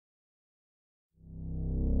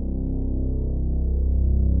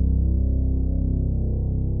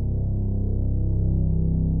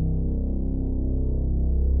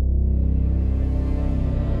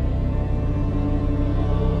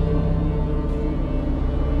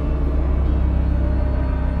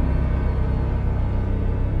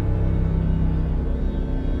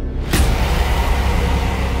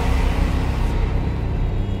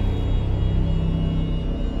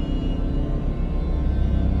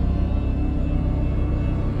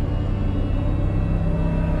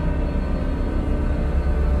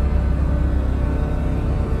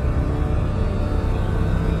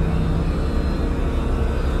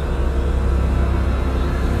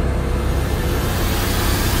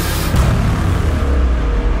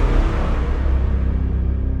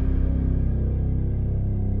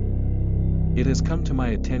come to my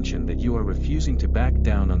attention that you are refusing to back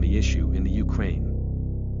down on the issue in the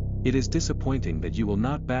Ukraine. It is disappointing that you will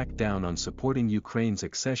not back down on supporting Ukraine's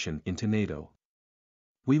accession into NATO.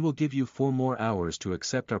 We will give you 4 more hours to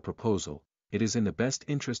accept our proposal. It is in the best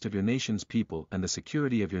interest of your nation's people and the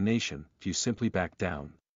security of your nation if you simply back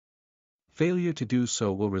down. Failure to do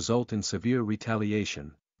so will result in severe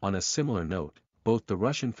retaliation. On a similar note, both the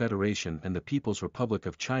Russian Federation and the People's Republic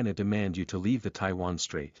of China demand you to leave the Taiwan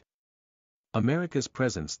Strait. America's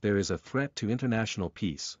presence there is a threat to international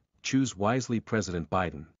peace. Choose wisely, President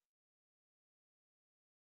Biden.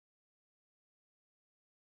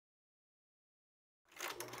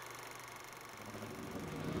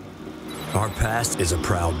 Our past is a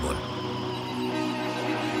proud one.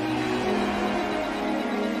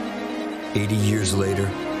 80 years later,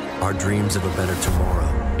 our dreams of a better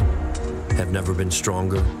tomorrow have never been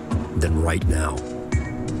stronger than right now.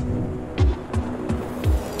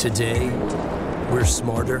 Today, we're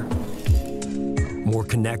smarter, more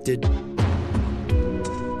connected,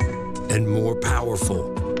 and more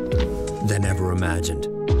powerful than ever imagined.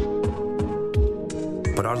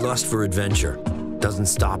 But our lust for adventure doesn't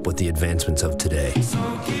stop with the advancements of today.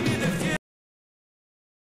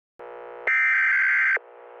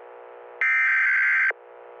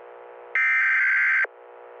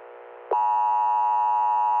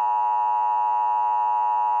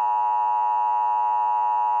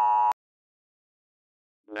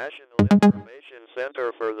 National Information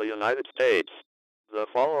Center for the United States. The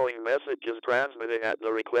following message is transmitted at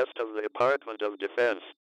the request of the Department of Defense.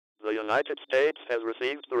 The United States has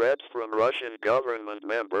received threats from Russian government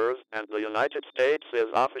members, and the United States is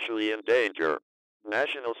officially in danger.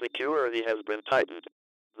 National security has been tightened.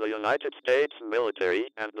 The United States military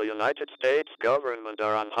and the United States government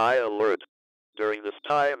are on high alert. During this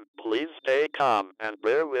time, please stay calm and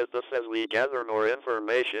bear with us as we gather more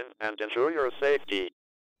information and ensure your safety.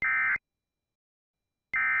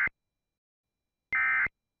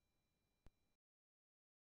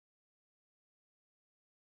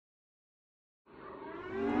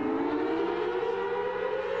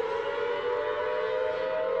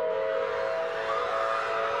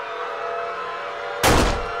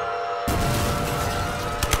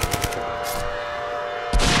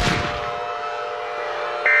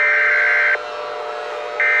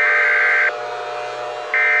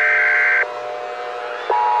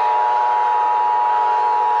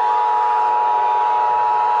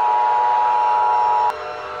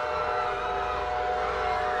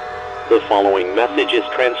 The following message is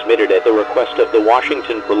transmitted at the request of the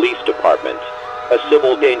Washington Police Department. A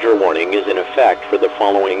civil danger warning is in effect for the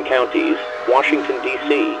following counties: Washington,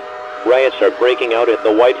 D.C. Riots are breaking out at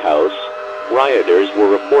the White House. Rioters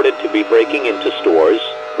were reported to be breaking into stores,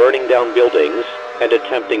 burning down buildings, and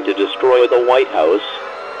attempting to destroy the White House.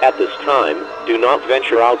 At this time, do not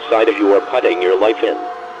venture outside as you are putting your life in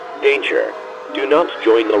danger. Do not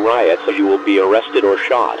join the riots as you will be arrested or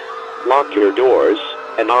shot. Lock your doors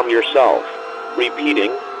and arm yourself.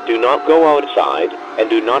 Repeating, do not go outside and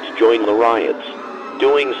do not join the riots.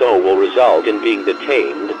 Doing so will result in being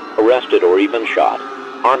detained, arrested, or even shot.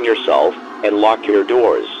 Arm yourself and lock your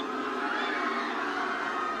doors.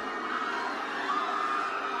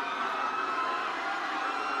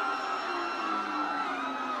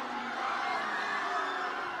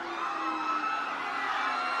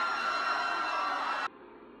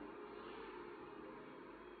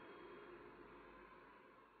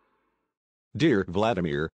 Dear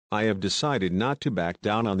Vladimir, I have decided not to back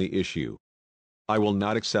down on the issue. I will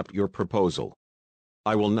not accept your proposal.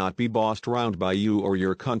 I will not be bossed around by you or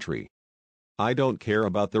your country. I don't care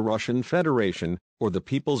about the Russian Federation or the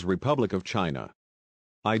People's Republic of China.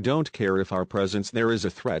 I don't care if our presence there is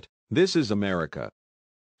a threat. This is America.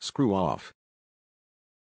 Screw off.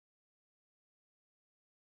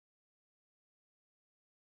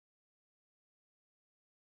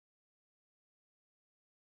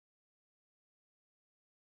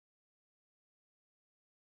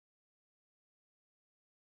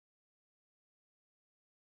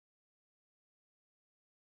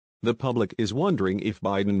 The public is wondering if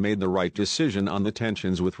Biden made the right decision on the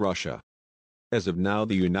tensions with Russia. As of now,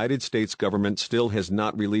 the United States government still has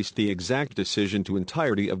not released the exact decision to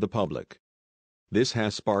entirety of the public. This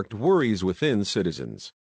has sparked worries within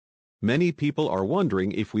citizens. Many people are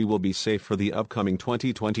wondering if we will be safe for the upcoming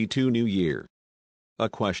 2022 new year. A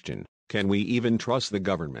question: can we even trust the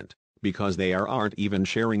government, because they aren't even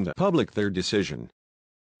sharing the public their decision?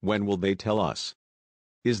 When will they tell us?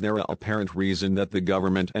 Is there an apparent reason that the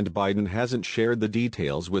government and Biden hasn't shared the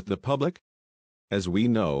details with the public? As we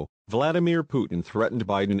know, Vladimir Putin threatened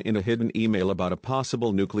Biden in a hidden email about a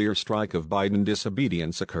possible nuclear strike if Biden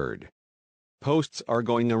disobedience occurred. Posts are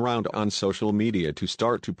going around on social media to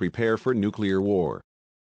start to prepare for nuclear war.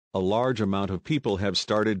 A large amount of people have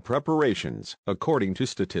started preparations. According to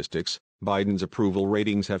statistics, Biden's approval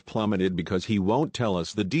ratings have plummeted because he won't tell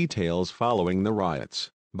us the details following the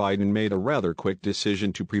riots. Biden made a rather quick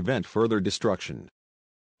decision to prevent further destruction.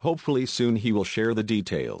 Hopefully soon he will share the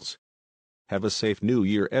details. Have a safe New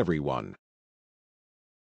Year, everyone.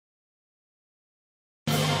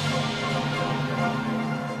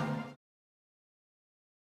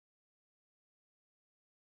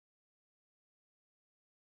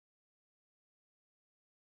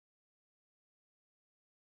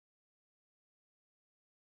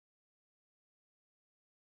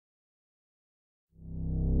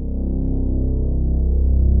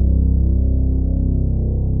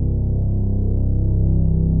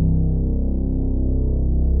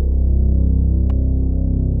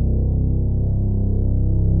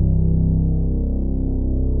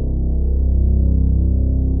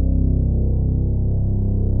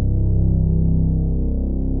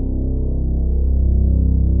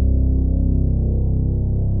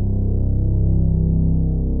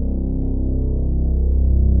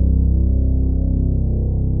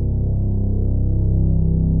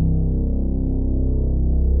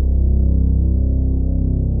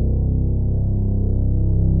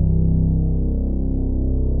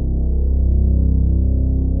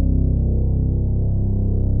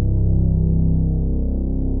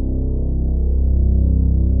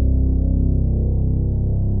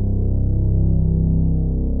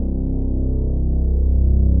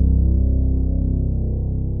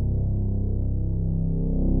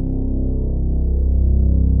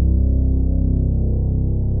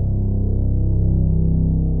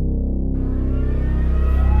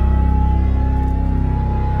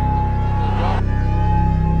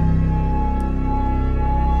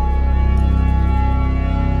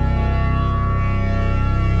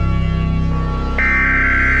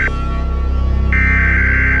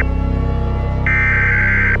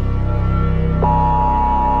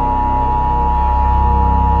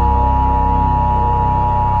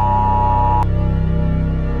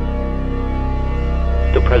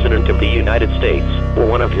 President of the United States, or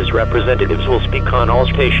one of his representatives will speak on all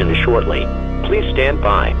stations shortly. Please stand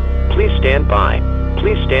by. Please stand by.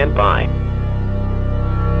 Please stand by.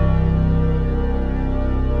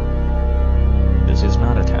 This is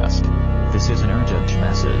not a test. This is an urgent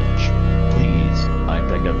message. Please, I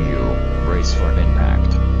beg of you, brace for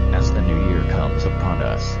impact. As the new year comes upon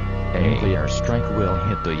us, a nuclear strike will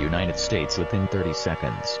hit the United States within 30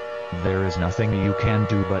 seconds. There is nothing you can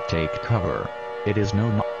do but take cover. It is no